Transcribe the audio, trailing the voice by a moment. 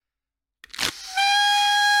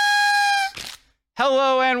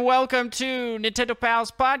Hello and welcome to Nintendo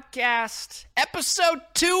Pals Podcast, episode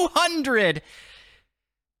 200.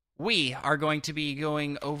 We are going to be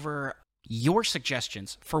going over your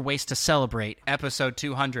suggestions for ways to celebrate episode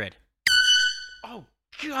 200. Oh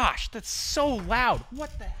gosh, that's so loud.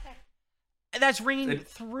 What the heck? That's ringing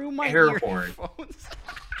through my earphones.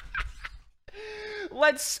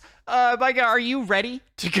 Micah, are you ready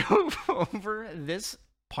to go over this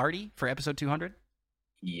party for episode 200?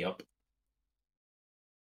 Yep.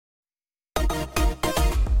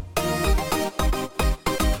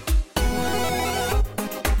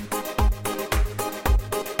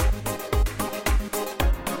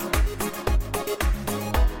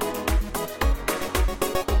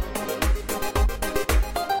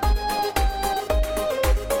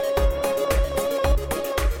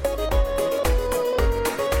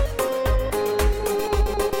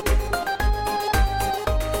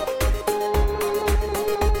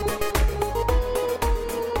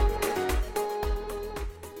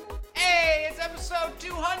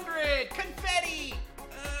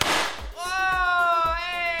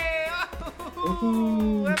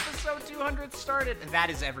 Episode 200 started. That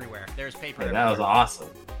is everywhere. There's paper everywhere. That was awesome.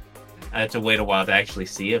 I had to wait a while to actually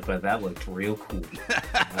see it, but that looked real cool.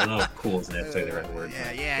 I don't know if cool is necessarily the right word.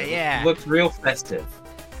 Yeah. It looked real festive.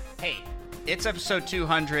 Hey, it's episode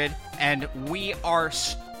 200, and we are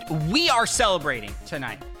celebrating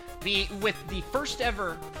tonight. With the first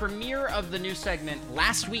ever premiere of the new segment,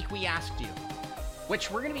 Last Week We Asked You, which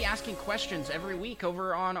we're going to be asking questions every week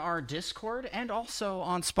over on our Discord and also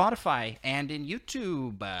on Spotify and in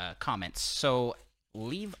YouTube comments. So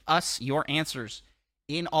leave us your answers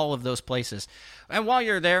in all of those places. And while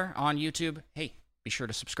you're there on YouTube, hey, be sure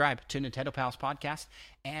to subscribe to Nintendo Pals Podcast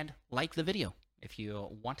and like the video if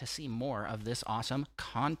you want to see more of this awesome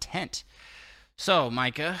content. So,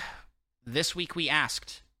 Micah, this week we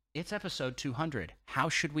asked, it's episode 200. How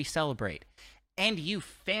should we celebrate? And you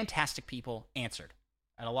fantastic people answered.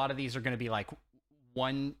 And a lot of these are going to be like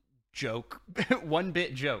one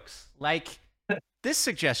bit jokes. Like this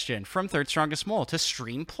suggestion from Third Strongest Mole to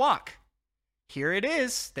stream Plock. Here it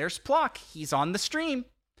is. There's Plock. He's on the stream.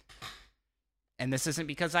 And this isn't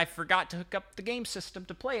because I forgot to hook up the game system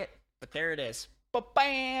to play it, but there it is.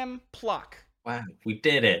 Ba-bam! Plock. Wow, we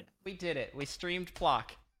did it. We did it. We streamed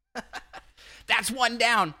Plock. That's one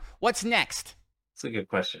down. What's next? That's a good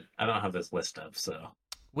question. I don't have this list up, so.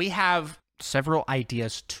 We have several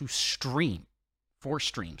ideas to stream. Four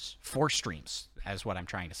streams, as what I'm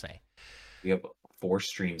trying to say. We have 4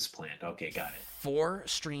 streams planned. Okay, got it. 4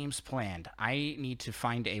 streams planned. I need to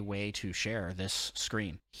find a way to share this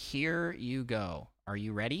screen. Here you go. Are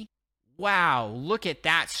you ready? Wow, look at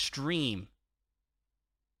that stream.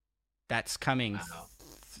 That's coming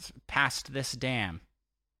past this dam.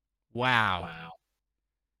 Wow.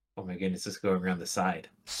 Oh my goodness, it's going around the side.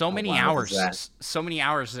 So many hours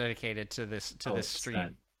dedicated to this stream.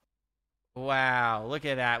 Sad. Wow, look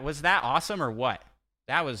at that. Was that awesome or what?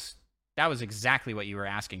 That was exactly what you were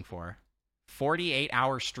asking for.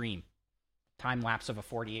 48-hour stream. Time lapse of a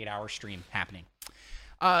 48-hour stream happening.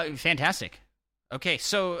 Fantastic. Okay,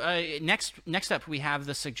 so next up we have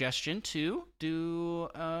the suggestion to do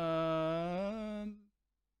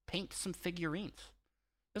paint some figurines.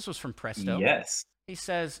 This was from Presto. Yes. He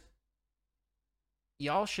says,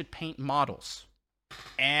 y'all should paint models.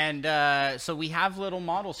 And so we have little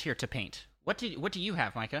models here to paint. What do you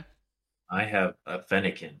have, Micah? I have a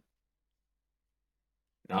Fennekin.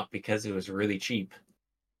 Not because it was really cheap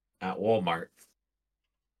at Walmart.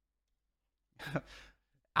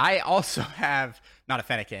 I also have, not a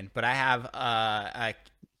Fennekin, but I have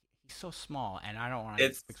he's so small, and I don't want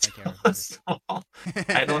to fix my camera. Small.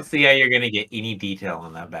 I don't see how you're going to get any detail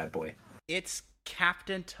on that bad boy. It's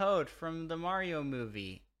Captain Toad from the Mario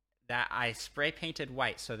movie that I spray painted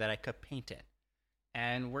white so that I could paint it.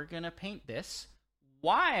 And we're going to paint this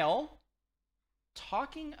while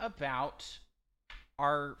talking about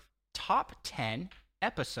our top 10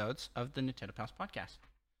 episodes of the Nintendo Pals Podcast.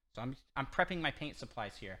 So I'm prepping my paint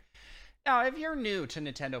supplies here. Now, if you're new to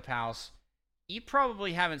Nintendo Pals, you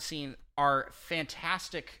probably haven't seen our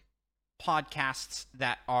fantastic podcasts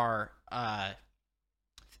that are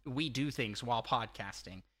we do things while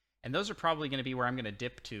podcasting. And those are probably going to be where I'm going to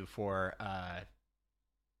dip to for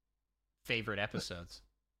favorite episodes.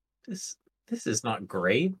 This is not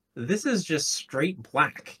gray. This is just straight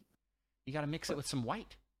black. You got to mix it with some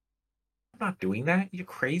white. I'm not doing that. You're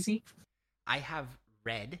crazy. I have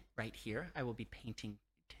red right here. I will be painting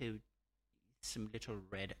to some little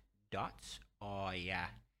red dots. Oh, yeah.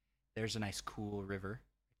 There's a nice cool river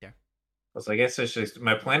right there. So I guess it's just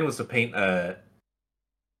my plan was to paint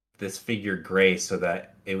this figure gray so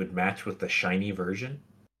that it would match with the shiny version,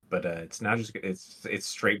 but it's now just it's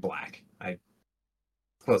straight black. I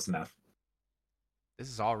close enough. This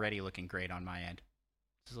is already looking great on my end.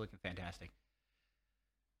 This is looking fantastic.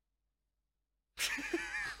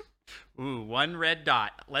 Ooh, one red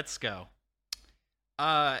dot. Let's go.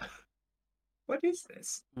 What is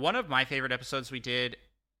this? One of my favorite episodes we did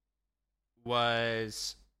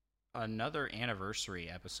was another anniversary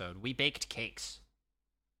episode. We baked cakes.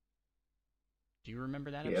 Do you remember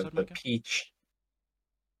that episode, The Micah?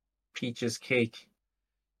 Peach's cake.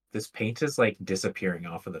 This paint is like disappearing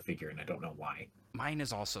off of the figure, and I don't know why. Mine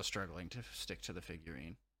is also struggling to stick to the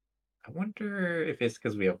figurine. I wonder if it's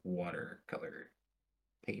because we have watercolor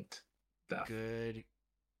paint stuff. Good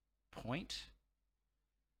point.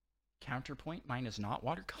 Counterpoint. Mine is not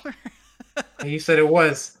watercolor. You said it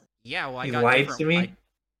was. Yeah, well, I You got lied different. to me?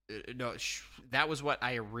 No, that was what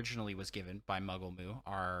I originally was given by Muggle Moo,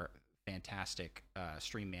 our fantastic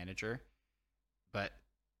stream manager. But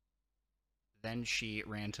then she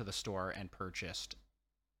ran to the store and purchased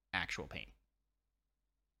actual paint.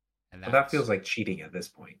 And Well, that feels like cheating at this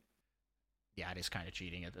point. Yeah, it is kind of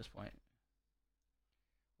cheating at this point.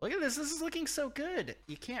 Look at this. This is looking so good.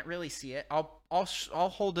 You can't really see it. I'll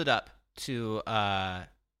hold it up to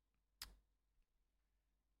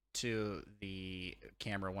the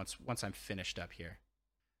camera once I'm finished up here.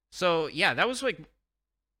 So, yeah, that was like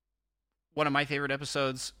one of my favorite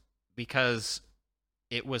episodes because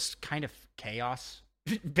it was kind of chaos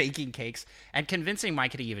baking cakes, and convincing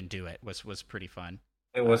Micah to even do it was pretty fun.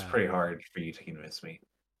 It was pretty hard for you to convince me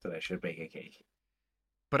that I should bake a cake.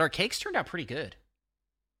 But our cakes turned out pretty good.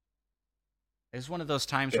 It was one of those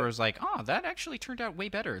times where I was like, oh, that actually turned out way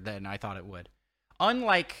better than I thought it would.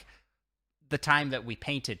 Unlike the time that we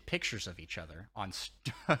painted pictures of each other on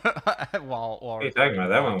while what are you talking about?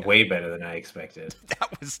 That went way better than I expected.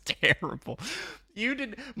 That was terrible.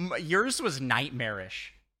 Yours was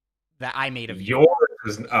nightmarish. That I made of you. Yours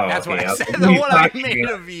was That's okay. what I said. The one I made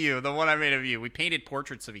of you. The one I made of you. We painted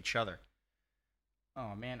portraits of each other.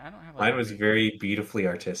 Oh man, I don't have. Mine was very beautifully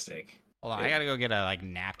artistic. Hold on, I gotta go get a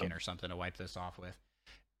napkin or something to wipe this off with.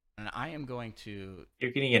 And I am going to. You're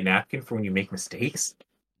getting a napkin for when you make mistakes?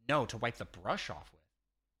 No, to wipe the brush off with.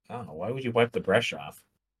 Oh, why would you wipe the brush off?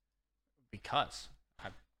 Because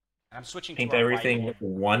I'm switching. Paint to everything with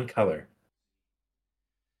one color.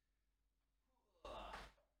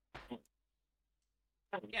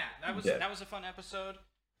 Yeah, that was a fun episode.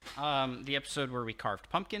 The episode where we carved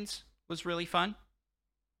pumpkins was really fun.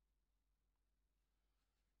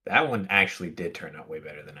 That one actually did turn out way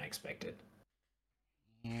better than I expected.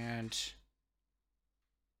 And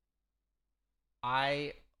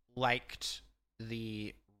I liked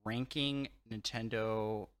the ranking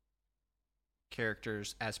Nintendo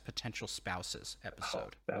characters as potential spouses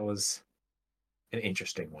episode. That was an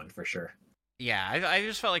interesting one for sure. Yeah, I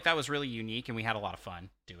just felt like that was really unique, and we had a lot of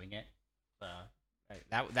fun doing it.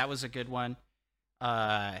 That was a good one.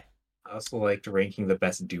 I also liked ranking the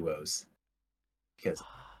best duos because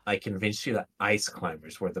I convinced you that Ice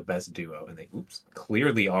Climbers were the best duo, and they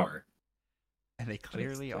clearly are. And they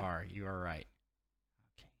clearly are. You are right.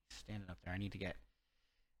 Okay, standing up there. I need to get.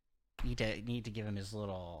 Need to give him his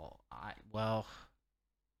little. Well,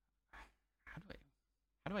 how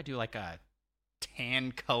do I do like a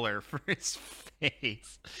tan color for his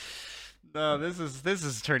face? No, this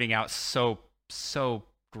is turning out so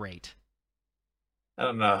great. I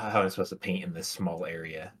don't know how I'm supposed to paint in this small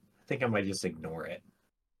area. I think I might just ignore it.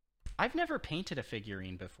 I've never painted a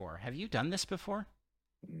figurine before. Have you done this before?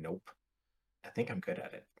 Nope. I think I'm good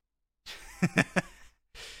at it.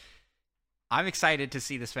 I'm excited to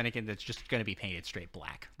see this Fennekin that's just going to be painted straight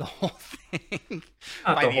black. The whole thing.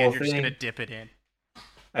 Not By the the whole end, you're just thing. going to dip it in.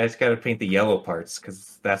 I just gotta paint the yellow parts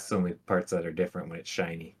because that's the only parts that are different when it's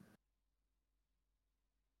shiny.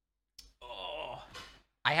 Oh,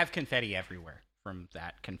 I have confetti everywhere from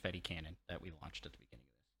that confetti cannon that we launched at the beginning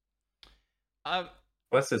of this.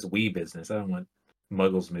 What's this Wii business? I don't want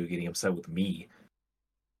Muggles Moo getting upset with me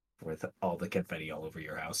with all the confetti all over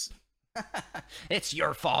your house. It's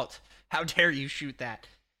your fault. How dare you shoot that?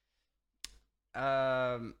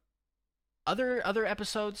 Other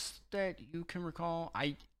episodes that you can recall?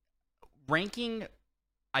 I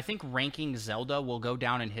think ranking Zelda will go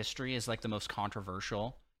down in history as like the most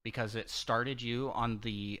controversial because it started you on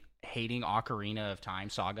the hating Ocarina of Time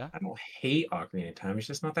saga. I don't hate Ocarina of Time. It's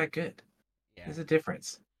just not that good. Yeah. There's a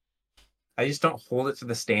difference. I just don't hold it to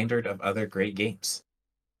the standard of other great games.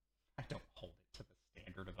 I don't hold it to the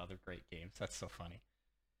standard of other great games. That's so funny.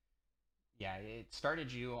 Yeah, it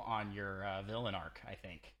started you on your villain arc, I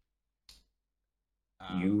think.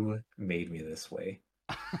 You made me this way.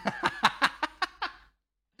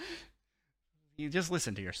 You just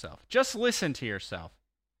listen to yourself. Just listen to yourself.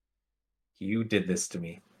 You did this to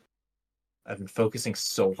me. I've been focusing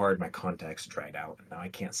so hard, my contacts dried out, and now I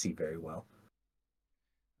can't see very well.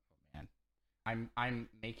 Oh, man, I'm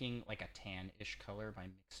making like a tan-ish color by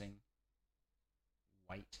mixing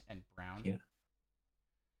white and brown. Yeah.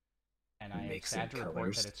 And I am sad to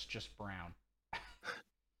report that it's just brown.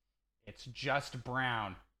 It's just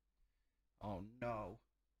brown. Oh no.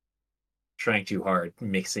 Trying too hard,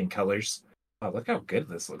 mixing colors. Oh, look how good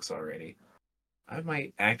this looks already. I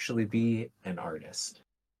might actually be an artist.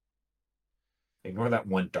 Ignore that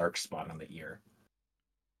one dark spot on the ear.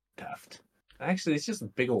 Tuft. Actually, it's just a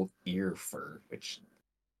big old ear fur, which I'm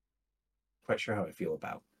quite sure how I feel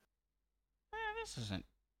about. This isn't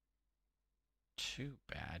too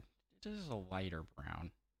bad. This is a lighter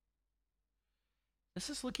brown. This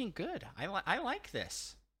is looking good. I like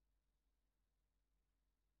this.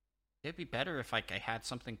 It'd be better if I had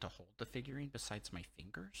something to hold the figurine besides my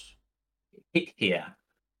fingers. Yeah.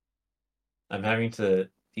 I'm having to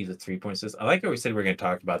use a 3-point system. I like how we said we are going to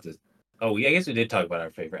talk about this. Oh, yeah, I guess we did talk about our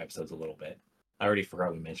favorite episodes a little bit. I already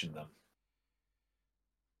forgot we mentioned them.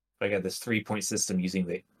 I got this 3-point system using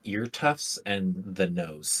the ear tufts and the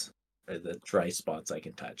nose, or the dry spots I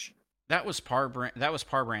can touch. That was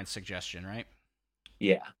Parbrand's suggestion, right?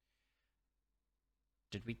 Yeah.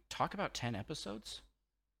 Did we talk about 10 episodes?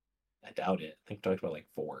 I doubt it. I think we talked about like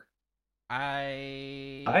 4.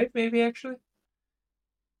 5 maybe, actually?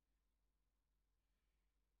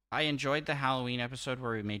 I enjoyed the Halloween episode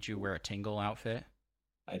where we made you wear a Tingle outfit.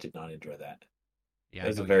 I did not enjoy that. Yeah, it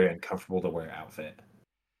was a very uncomfortable to wear outfit.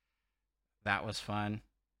 That was fun.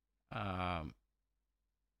 And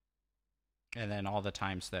then all the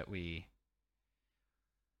times that we...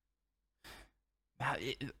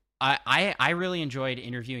 I really enjoyed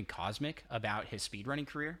interviewing Cosmic about his speedrunning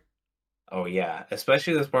career. Oh, yeah.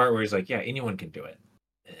 Especially this part where he's like, yeah, anyone can do it.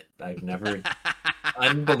 I've never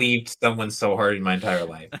unbelieved someone so hard in my entire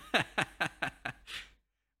life.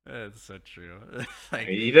 That's so true. Like,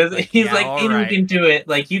 he does. Like, he's like, anyone can do it.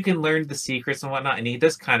 Like, you can learn the secrets and whatnot. And he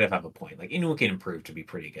does kind of have a point. Like, anyone can improve to be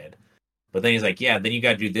pretty good. But then he's like, yeah, then you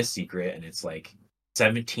got to do this secret. And it's like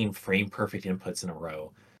 17 frame perfect inputs in a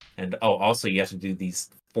row. And also you have to do these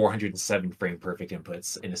 407 frame perfect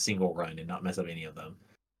inputs in a single run and not mess up any of them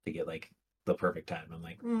to get like the perfect time. I'm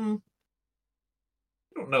like, I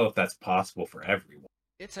don't know if that's possible for everyone.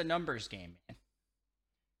 It's a numbers game, man.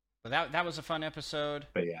 But that was a fun episode.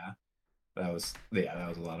 But yeah, that was a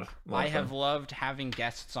lot of fun. I have loved having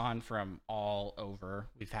guests on from all over.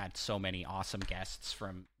 We've had so many awesome guests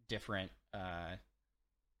from different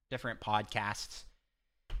podcasts,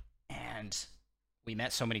 and we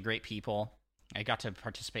met so many great people. I got to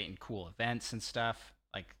participate in cool events and stuff.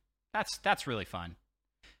 Like that's really fun.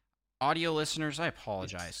 Audio listeners, I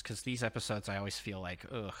apologize because these episodes I always feel like,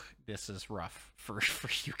 ugh, this is rough for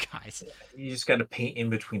you guys. You just got to paint in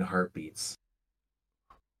between heartbeats.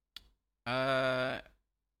 Well,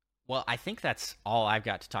 I think that's all I've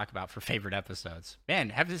got to talk about for favorite episodes. Man,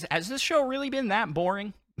 has this show really been that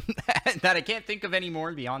boring that I can't think of any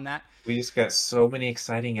more beyond that? We just got so many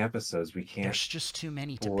exciting episodes. We can't. There's just too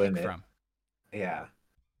many to pick from. Yeah.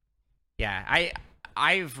 Yeah,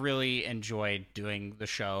 I've really enjoyed doing the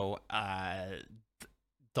show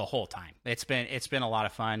the whole time. It's been a lot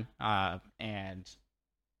of fun, and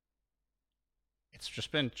it's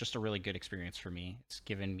just been a really good experience for me. It's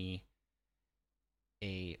given me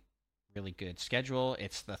a really good schedule.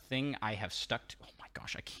 It's the thing I have stuck to. Oh my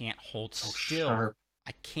gosh, I can't hold still. Sharp.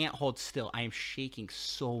 I can't hold still. I am shaking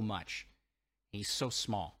so much. He's so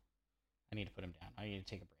small. I need to put him down. I need to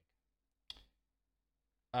take a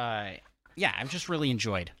break. Yeah, I've just really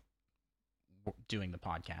enjoyed doing the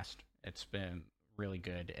podcast. It's been really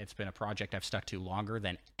good. It's been a project I've stuck to longer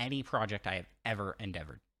than any project I have ever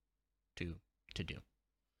endeavored to do.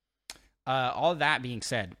 All that being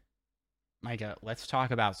said, Micah, let's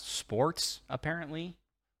talk about sports, apparently.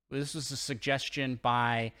 This was a suggestion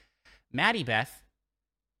by Maddie Beth.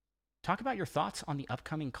 Talk about your thoughts on the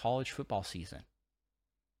upcoming college football season.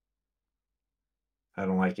 I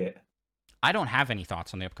don't like it. I don't have any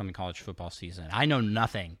thoughts on the upcoming college football season. I know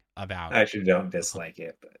nothing about it. I actually don't dislike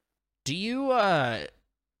it, but do you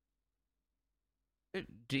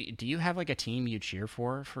do you have like a team you cheer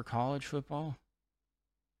for college football?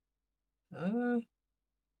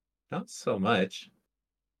 Not so much.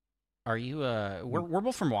 Are you we're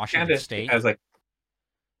both from Washington State. I was like,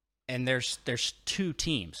 and there's 2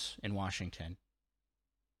 teams in Washington.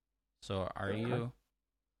 So are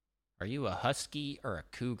you a Husky or a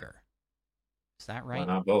Cougar? Is that right? Well,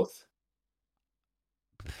 not both.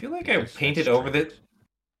 I feel like I painted over this.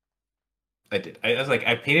 I did. I was like,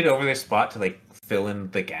 I painted over this spot to like fill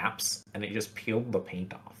in the gaps, and it just peeled the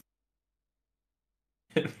paint off.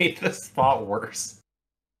 It made the spot worse.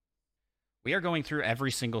 We are going through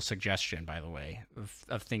every single suggestion, by the way,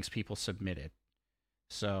 of things people submitted.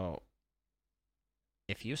 So,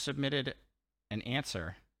 if you submitted an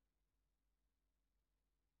answer,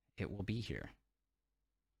 it will be here.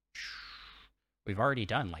 We've already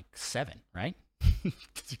done like 7, right? You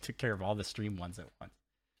took care of all the stream ones at once.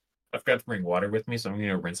 I forgot to bring water with me, so I'm going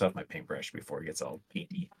to rinse off my paintbrush before it gets all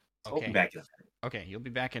painty. So Okay. I'll be back in a minute. Okay, you'll be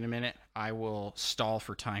back in a minute. I will stall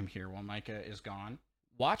for time here while Micah is gone.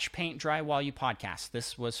 Watch paint dry while you podcast.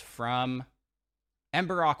 This was from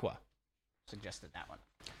Ember Aqua. Suggested that one.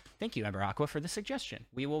 Thank you, Ember Aqua, for the suggestion.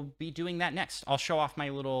 We will be doing that next. I'll show off my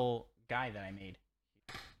little guy that I made.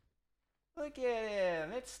 Look at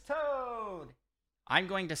him. It's Toad. I'm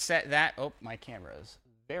going to set that. Oh, my camera is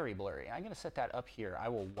very blurry. I'm going to set that up here. I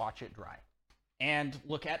will watch it dry and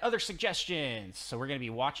look at other suggestions. So we're going to be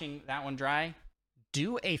watching that one dry.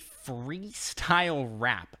 Do a freestyle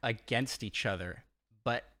rap against each other,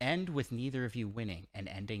 but end with neither of you winning and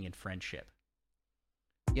ending in friendship.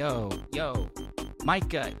 Yo,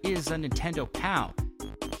 Micah is a Nintendo pal.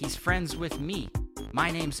 He's friends with me. My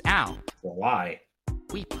name's Al. Why?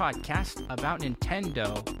 We podcast about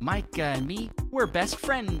Nintendo. Micah and me, we're best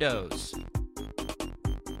friendos.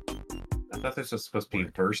 I thought this was supposed to be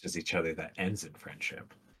versus each other that ends in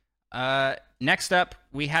friendship. Next up,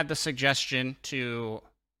 we had the suggestion to...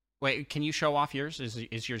 Wait, can you show off yours?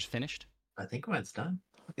 Is yours finished? I think mine's done.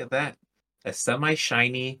 Look at that. A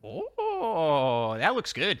semi-shiny... Oh, that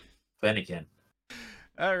looks good. Fennekin.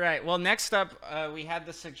 All right, well, next up, we had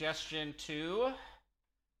the suggestion to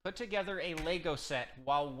put together a Lego set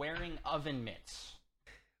while wearing oven mitts.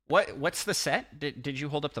 What's the set? Did you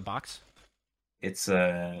hold up the box? It's,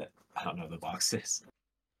 I don't know what the box is.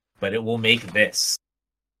 But it will make this.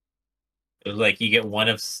 It's like you get one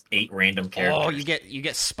of 8 random characters. Oh, you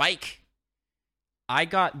get Spike. I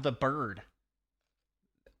got the bird.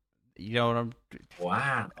 You know what I'm...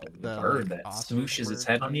 Wow, the bird that awesome smooshes bird its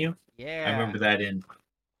head on you? Yeah. I remember that in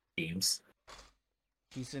games.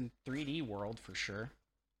 He's in 3D World for sure.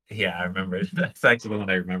 Yeah, I remember it. That's actually the one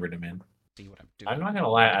I remembered him in. See what I'm doing. I'm not gonna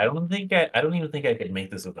lie, I don't even think I could make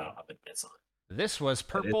this without oven mitts on. This was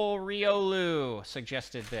Purple Riolu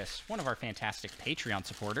suggested this. One of our fantastic Patreon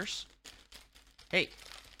supporters. Hey,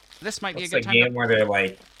 this might be a good time. It's a game where they're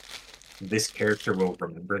like, this character will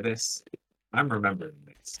remember this. I'm remembering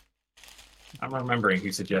this. I'm remembering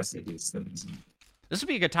who suggested these things. This would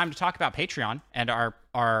be a good time to talk about Patreon and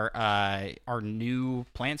our new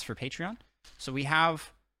plans for Patreon. So we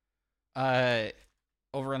have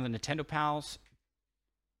over on the Nintendo Pals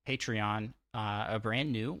Patreon a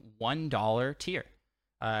brand new $1 tier,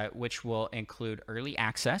 which will include early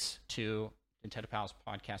access to Nintendo Pals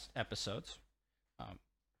podcast episodes.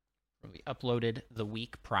 We uploaded the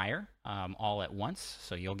week prior, all at once,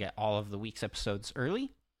 so you'll get all of the week's episodes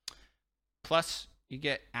early. Plus, you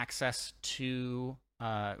get access to,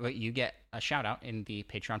 you get a shout out in the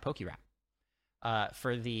Patreon Poke Rap.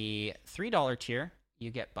 For the $3 tier, you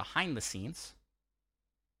get behind the scenes,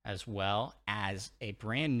 as well as a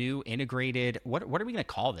brand new integrated. What are we gonna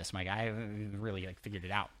call this, Mike? I haven't really figured it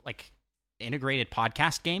out. Like integrated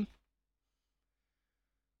podcast game.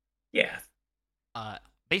 Yeah.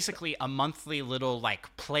 Basically a monthly little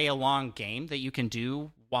play along game that you can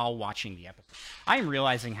do while watching the episode. I'm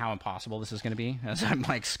realizing how impossible this is going to be as I'm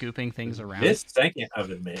scooping things around. This second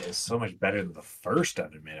oven mitt is so much better than the first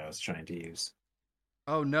oven mitt I was trying to use.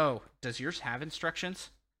 Oh no! Does yours have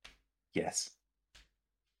instructions? Yes.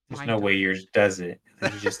 There's no way yours does it.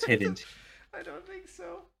 It's just hidden. I don't think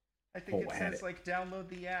so. I think it says download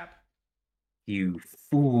the app. You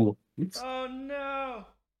fool! Oops. Oh no!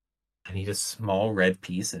 I need a small red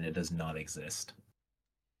piece, and it does not exist.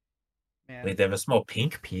 Man. Wait, they have a small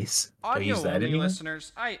pink piece. Audio-only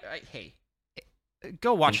listeners, hey,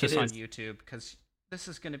 go watch this on YouTube, because this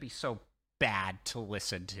is going to be so bad to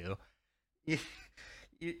listen to.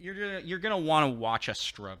 You're gonna want to watch us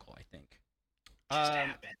struggle, I think. Just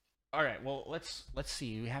happen. All right, well, let's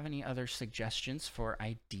see. Do we have any other suggestions for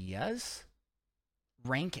ideas?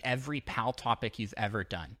 Rank every PAL topic you've ever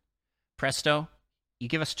done. Presto, you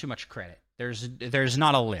give us too much credit. There's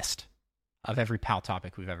not a list of every PAL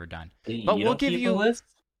topic we've ever done. But we'll give you a list?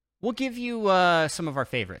 We'll give you some of our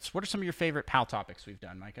favorites. What are some of your favorite PAL topics we've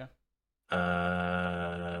done, Micah?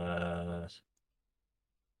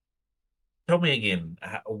 Tell me again.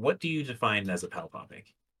 What do you define as a PAL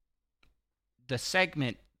topic? The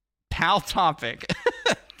segment PAL topic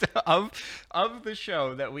of the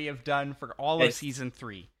show that we have done for all of season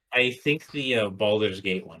 3. I think the Baldur's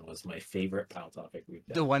Gate one was my favorite pal topic we've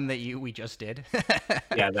done. The one that we just did.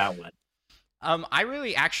 Yeah, that one. I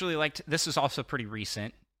really actually liked. This is also pretty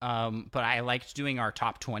recent. But I liked doing our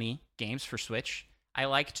top 20 games for Switch. I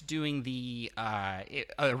liked doing the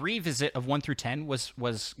a revisit of 1 through 10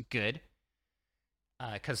 was good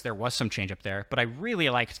because there was some change up there. But I really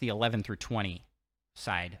liked the 11 through 20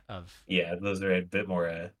 side of. Yeah, those are a bit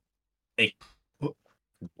more.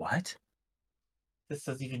 What? This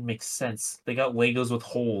doesn't even make sense. They got Legos with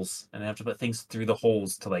holes, and they have to put things through the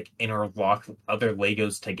holes to like interlock other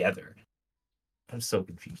Legos together. I'm so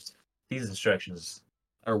confused. These instructions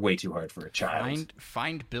are way too hard for a child.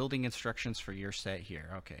 Find building instructions for your set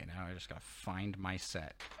here. Okay, now I just gotta find my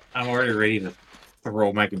set. I'm already ready to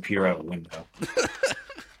throw my computer out a window.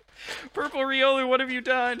 Purple Riolu, what have you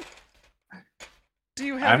done? Do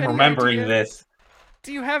you have? I'm remembering idea? this.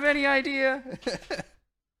 Do you have any idea?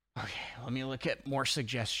 Okay, let me look at more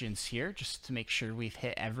suggestions here, just to make sure we've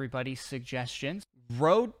hit everybody's suggestions.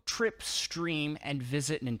 Road trip stream and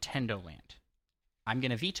visit Nintendo Land. I'm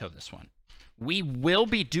gonna veto this one. We will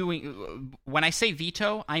be doing, when I say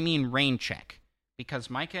veto, I mean rain check. Because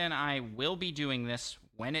Micah and I will be doing this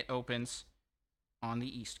when it opens on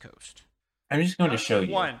the East Coast. I'm just going to show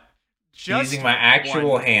you. Just using my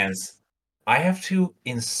actual hands. I have to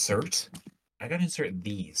insert, I gotta insert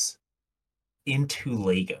these into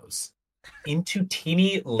Legos. Into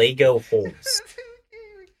teeny Lego holes.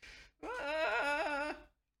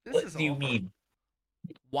 What do you mean?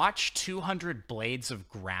 Watch 200 blades of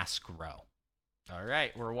grass grow. All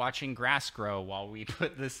right, we're watching grass grow while we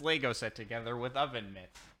put this Lego set together with oven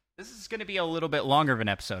mitts. This is going to be a little bit longer of an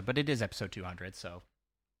episode, but it is episode 200, so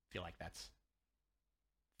I feel like that's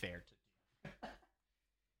fair to do.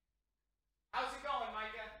 How's it going,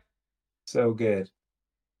 Micah? So good.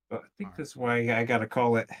 But I think that's why I gotta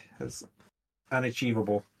call it as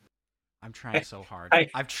unachievable. I'm trying so hard.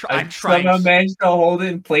 I'm trying. Somehow managed to hold it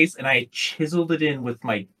in place, and I chiseled it in with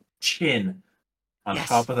my chin on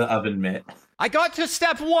top of the oven mitt. I got to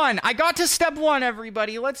step one,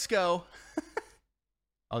 everybody. Let's go.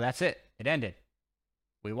 Oh, that's it. It ended.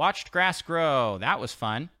 We watched grass grow. That was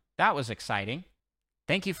fun. That was exciting.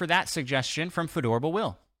 Thank you for that suggestion from Fedorable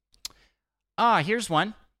Will. Here's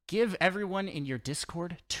one. Give everyone in your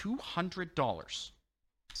Discord $200.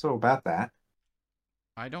 So about that.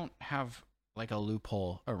 I don't have like a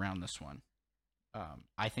loophole around this one.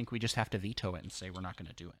 I think we just have to veto it and say we're not going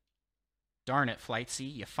to do it. Darn it,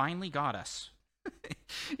 Flightsy, you finally got us.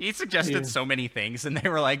 He suggested so many things, and they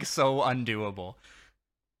were like so undoable.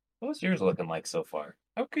 What's yours looking like so far?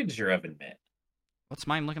 How good is your oven mitt? What's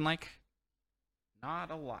mine looking like? Not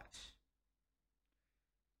a lot.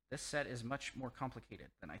 This set is much more complicated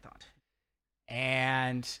than I thought.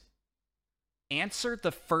 And answer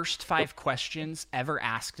the first 5 questions ever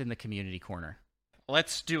asked in the community corner.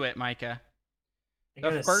 Let's do it, Micah.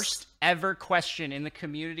 The first ever question in the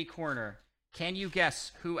community corner. Can you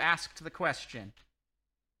guess who asked the question?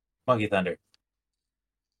 Monkey Thunder.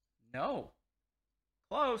 No.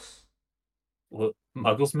 Close. What,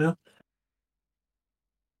 Muggles Mill?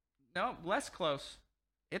 No, less close.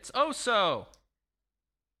 It's Oso.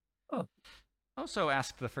 Oh. Oso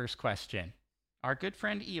asked the first question. Our good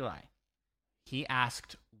friend Eli. He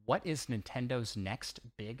asked, what is Nintendo's next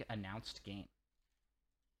big announced game?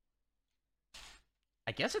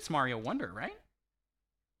 I guess it's Mario Wonder, right?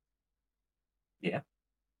 Yeah.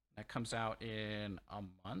 That comes out in a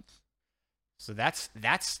month. So that's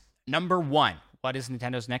number 1. What is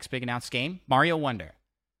Nintendo's next big announced game? Mario Wonder.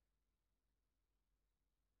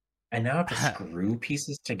 I now have to screw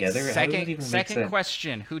pieces together. Second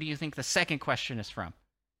question. Who do you think the second question is from?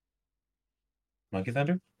 Monkey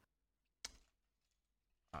Thunder?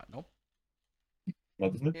 Nope.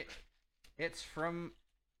 It's from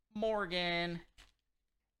Morgan.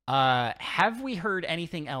 Have we heard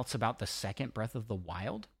anything else about the second Breath of the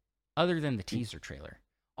Wild other than the teaser trailer?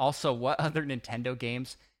 Also, what other Nintendo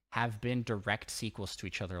games have been direct sequels to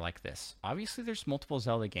each other like this? Obviously, there's multiple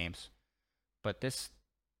Zelda games, but this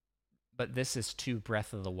is 2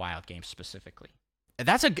 Breath of the Wild games specifically.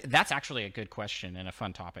 That's actually a good question and a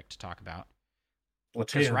fun topic to talk about.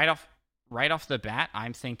 Because right off the bat,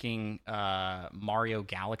 I'm thinking Mario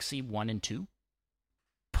Galaxy 1 and 2.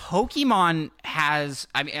 Pokemon has,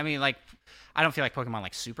 I mean, like, I don't feel like Pokemon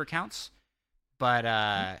like super counts, but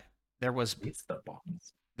there was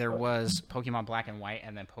Pokemon Black and White,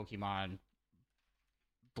 and then Pokemon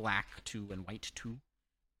Black 2 and White 2.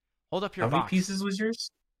 Hold up your box. How many pieces was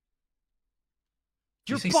yours?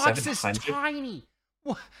 Your box is tiny.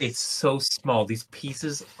 What? It's so small. These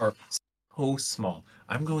pieces are so small.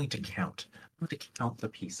 I'm going to count. I'm going to count the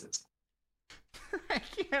pieces. I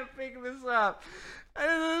can't pick this up.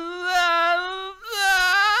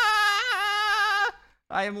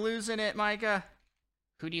 I am losing it, Micah.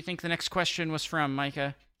 Who do you think the next question was from,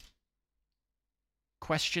 Micah?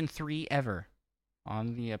 Question 3 ever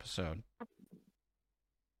on the episode.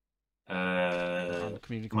 On the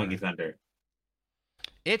community Monkey Thunder.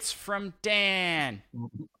 It's from Dan.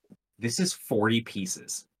 This is 40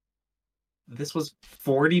 pieces. This was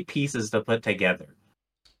 40 pieces to put together.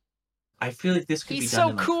 I feel like this could be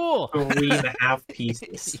done in cool. 3.5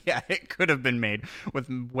 pieces. Yeah, it could have been made with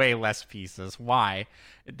way less pieces. Why?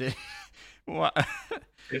 What?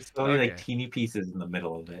 There's only like teeny pieces in the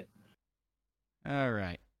middle of it. All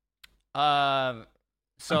right.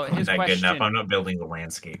 So his not question. Good enough. I'm not building the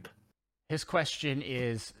landscape. His question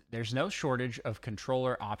is: there's no shortage of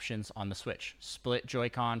controller options on the Switch. Split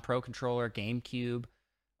Joy-Con, Pro Controller, GameCube,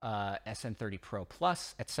 SN30 Pro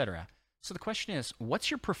Plus, etc. So the question is,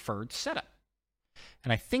 what's your preferred setup?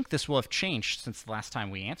 And I think this will have changed since the last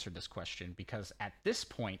time we answered this question, because at this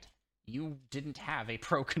point, you didn't have a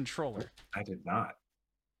Pro Controller. I did not.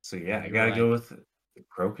 So yeah, I gotta go with the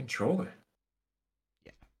Pro Controller.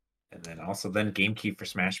 Yeah. And then GameCube for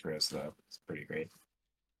Smash Bros. Though it's pretty great.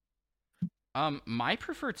 My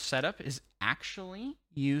preferred setup is actually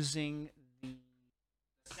using the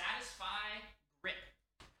Satisfy Grip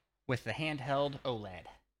with the handheld OLED.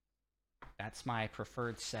 That's my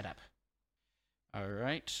preferred setup. All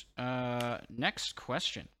right. Next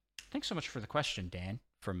question. Thanks so much for the question, Dan,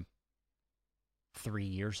 from 3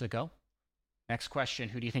 years ago. Next question.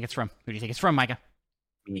 Who do you think it's from? Who do you think it's from, Micah?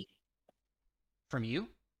 Me. From you?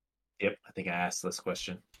 Yep. I think I asked this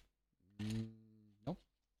question. Nope.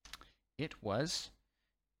 It was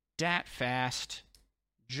DatFast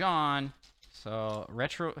John. So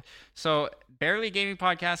Barely Gaming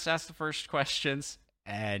Podcast asked the first questions,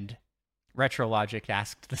 and Retro Logic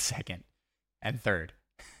asked the second and third.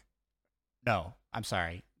 No, I'm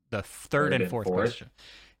sorry. The third and fourth question.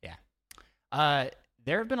 Yeah.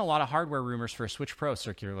 There have been a lot of hardware rumors for a Switch Pro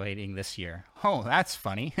circulating this year. Oh, that's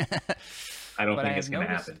funny. I don't think it's going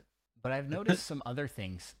to happen. But I've noticed some other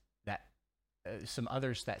things that, some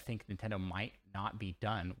others that think Nintendo might not be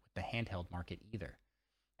done with the handheld market either.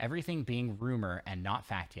 Everything being rumor and not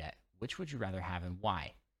fact yet. Which would you rather have and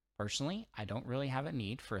why? Personally, I don't really have a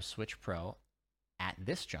need for a Switch Pro at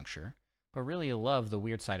this juncture, but really love the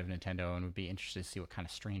weird side of Nintendo and would be interested to see what kind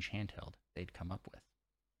of strange handheld they'd come up with.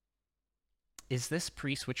 Is this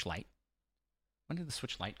pre-Switch Lite? When did the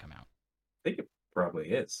Switch Lite come out? I think it probably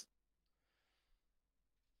is.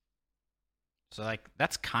 So,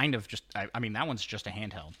 that's kind of just... I mean, that one's just a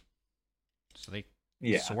handheld. So they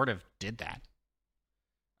sort of did that.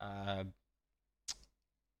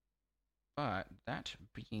 But that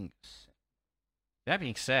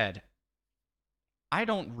being said, I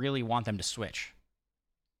don't really want them to switch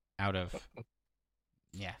out of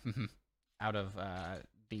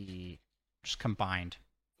the just combined.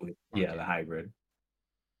 Yeah, the hybrid.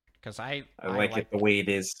 Because I like it the way it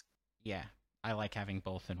is. Yeah, I like having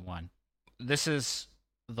both in one. This is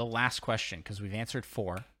the last question because we've answered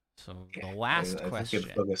 4. So the last question.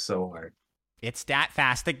 I think it's so hard. It's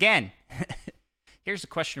DatFast again. Here's a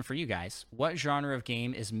question for you guys. What genre of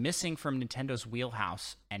game is missing from Nintendo's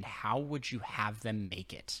wheelhouse, and how would you have them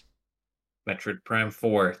make it? Metroid Prime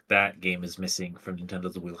 4, that game is missing from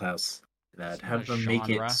Nintendo's wheelhouse. And I'd have them make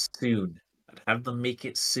it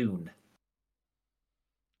soon.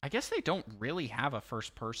 I guess they don't really have a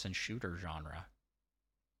first-person shooter genre.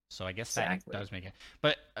 So I guess that does make it.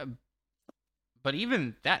 But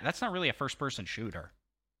even that's not really a first-person shooter.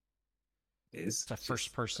 It's a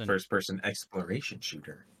first-person exploration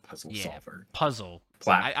shooter, puzzle solver. Puzzle.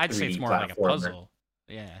 I'd say it's more like a puzzle.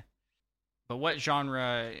 Yeah. But what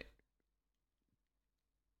genre?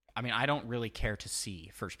 I mean, I don't really care to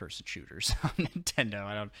see first-person shooters on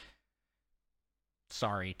Nintendo.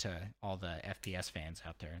 Sorry to all the FPS fans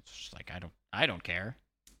out there. It's just like I don't care.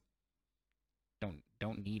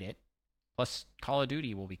 Don't need it. Plus, Call of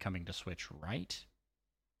Duty will be coming to Switch, right?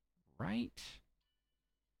 Right?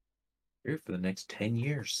 Here for the next 10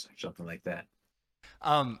 years, or something like that.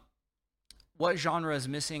 What genre is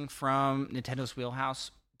missing from Nintendo's wheelhouse?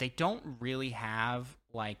 They don't really have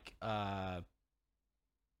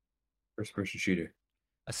first-person shooter,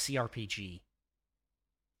 a CRPG.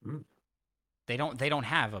 They don't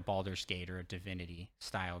have a Baldur's Gate or a Divinity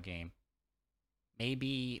style game.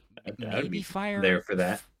 Maybe Fire there for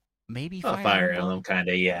that. Maybe Fire Emblem, kind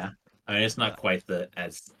of, yeah. I mean, it's not quite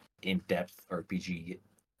as in-depth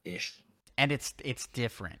RPG-ish. And it's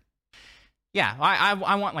different. Yeah,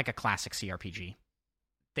 I want like a classic CRPG.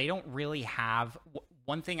 They don't really have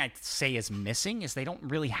one thing I'd say is missing is they don't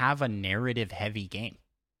really have a narrative-heavy game.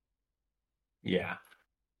 Yeah.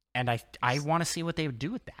 And I want to see what they would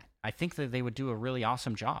do with that. I think that they would do a really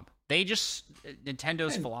awesome job.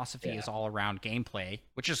 Nintendo's philosophy is all around gameplay,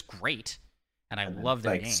 which is great, and I love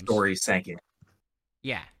their games. Story second.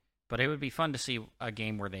 Yeah, but it would be fun to see a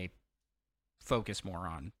game where they focus more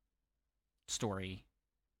on story.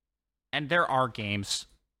 And there are games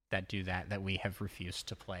that do that we have refused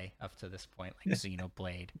to play up to this point, like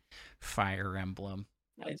Xenoblade, Fire Emblem.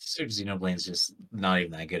 Xenoblade's just not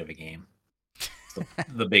even that good of a game.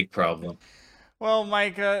 It's the big problem. Well,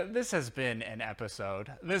 Mike, this has been an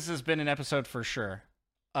episode. This has been an episode for sure.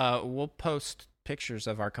 We'll post pictures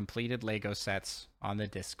of our completed Lego sets on the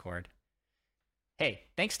Discord. Hey,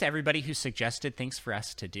 thanks to everybody who suggested things for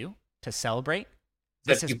us to do, to celebrate.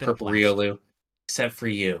 This has been Purple Riolu. Except for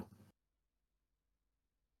you.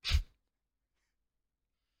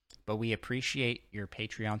 But we appreciate your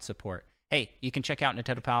Patreon support. Hey, you can check out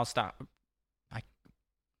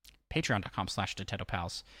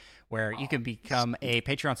patreon.com/NintendoPals, where you can become a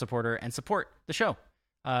Patreon supporter and support the show,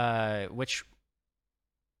 which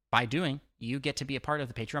by doing, you get to be a part of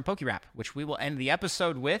the Patreon Poke Rap, which we will end the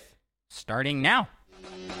episode with starting now.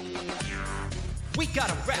 We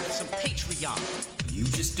gotta rap some Patreon. You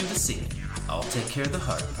just do the singing. I'll take care of the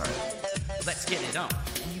hard part. Let's get it on.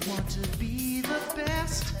 We want to be the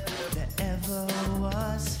best that ever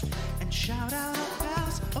was. And shout out our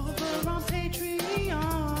pals over on Patreon.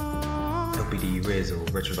 LPD, Rizzo,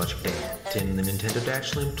 Retrologic Dan, Tim the Nintendo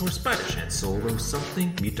Dash, Slim, Tor, Spider Chan, Solo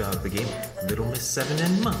something, Mute Dog the Gamer, Little Miss 7,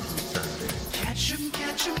 and Monkey Thunder. Catch 'em,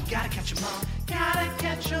 gotta catch 'em all. Gotta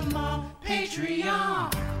catch 'em all.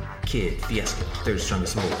 Patreon. Kid, Fiasco, Third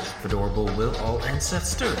Strongest Mold, Fedorable Will, All, and Seth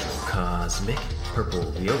Sturgill, Cosmic,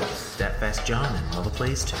 Purple Viola, That Fast John, and Mother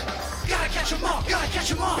Plays 2. Gotta catch 'em all. Gotta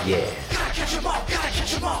catch 'em all. Yeah. Gotta catch 'em all. Gotta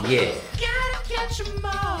catch 'em all. Yeah. Gotta catch 'em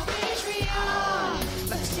all. Patreon.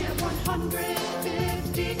 Let's get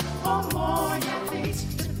 150 or more. Yeah, please.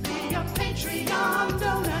 To be a Patreon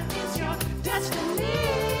donor is your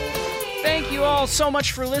destiny. Thank you all so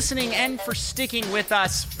much for listening and for sticking with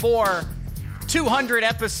us for 200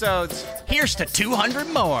 episodes. Here's to 200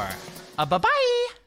 more. Bye-bye.